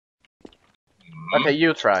Okay,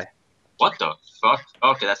 you try. What the fuck?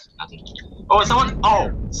 Okay, that's nothing. Oh,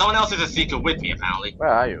 someone else is a seeker with me apparently. Where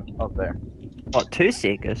are you? Up there. What, 2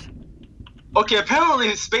 seekers? Okay,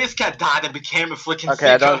 apparently Space Cat died and became a freaking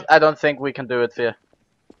Okay, seeker. I don't think we can do it, Fear.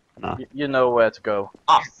 No. You know where to go.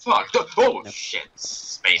 Oh fuck! Oh shit!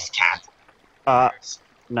 Space Cat.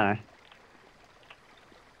 No.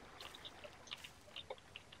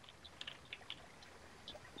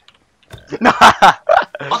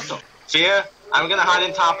 What the? Fear? I'm gonna hide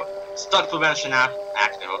in top. Stuck prevention app.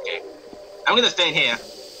 Active. Okay. I'm gonna stay in here.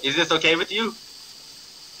 Is this okay with you?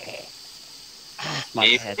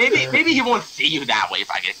 Maybe he won't see you that way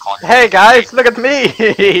if I get caught. Hey guys, look at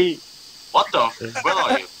me! What the? Where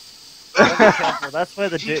are you? Careful, that's where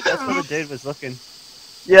the dude was looking.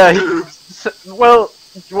 Yeah, well,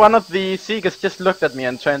 one of the seekers just looked at me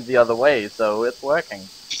and turned the other way, so it's working.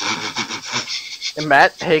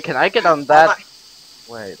 Matt, hey, can I get on that?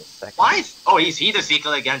 Wait a second. Why? Oh, he's the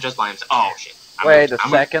seeker again, just by himself. Oh shit. Wait a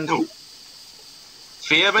second.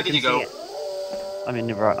 Fear, where did you go? I'm in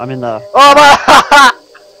the. Oh my!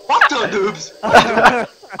 What the noobs?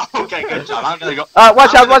 Okay, good job. I'm gonna go.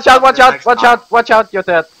 Watch out! You're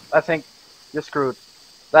dead. I think you're screwed.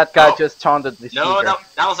 That guy just taunted the seeker. No,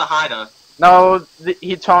 that was a hider. No,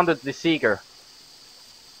 he taunted the seeker.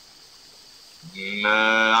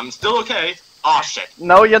 I'm still okay. Oh shit.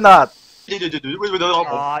 No, you're not.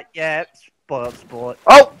 Yeah, sport.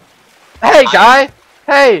 Oh! Hey, guy!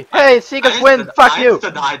 Hey, seekers win! Fuck you!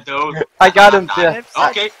 I got him, Fear.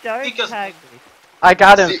 Okay, seekers. I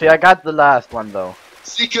got him, Fear. I got the last one, though.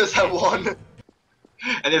 Seekers have won.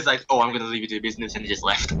 And it's like, oh, I'm gonna leave you to your business, and he just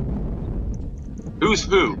left. Who's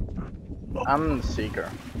who? I'm the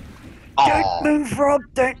seeker. Don't move, Rob!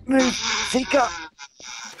 Don't move! Seeker!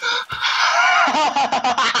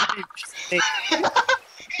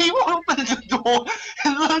 He opened the door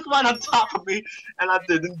and looked right on top of me, and I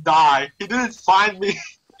didn't die. He didn't find me.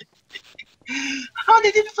 How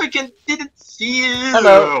did he freaking didn't see you?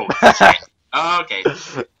 Hello. Okay.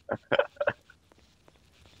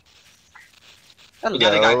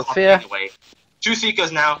 Hello, Fear. Anyway. 2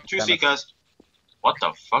 seekers now. 2 seekers. What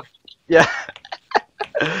the fuck? Yeah.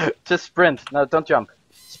 Just sprint. No, don't jump.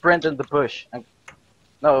 Sprint in the bush.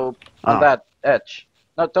 No, on that edge.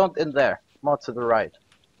 No, don't in there. More to the right.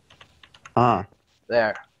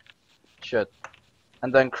 There. Should.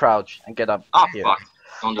 And then crouch and get up here. Fuck.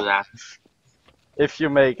 Don't do that. If you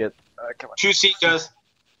make it. Come on. 2 seekers.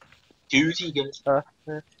 2 seekers.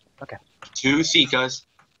 Okay. 2 seekers.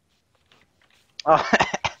 Oh.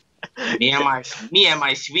 Me and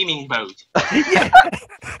my swimming boat.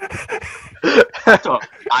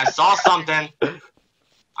 I saw something.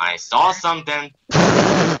 I saw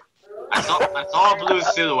a blue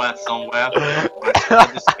silhouette somewhere. I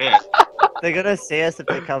disappeared. They're gonna see us if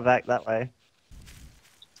they come back that way.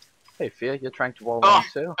 Hey, Fear, you're trying to wall one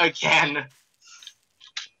too? Again.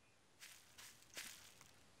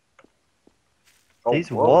 These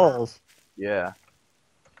walls. Yeah.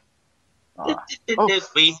 This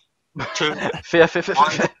week. 2. Fear. Fear,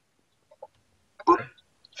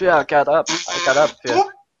 I got up. Fear.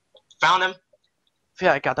 Found him.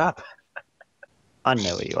 Fear, I got up. I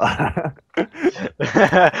know where you are.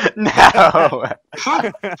 No!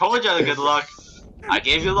 Told you good luck. I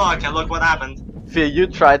gave you luck, and look what happened. Fear, you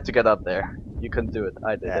tried to get up there. You couldn't do it.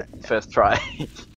 I did it. First try.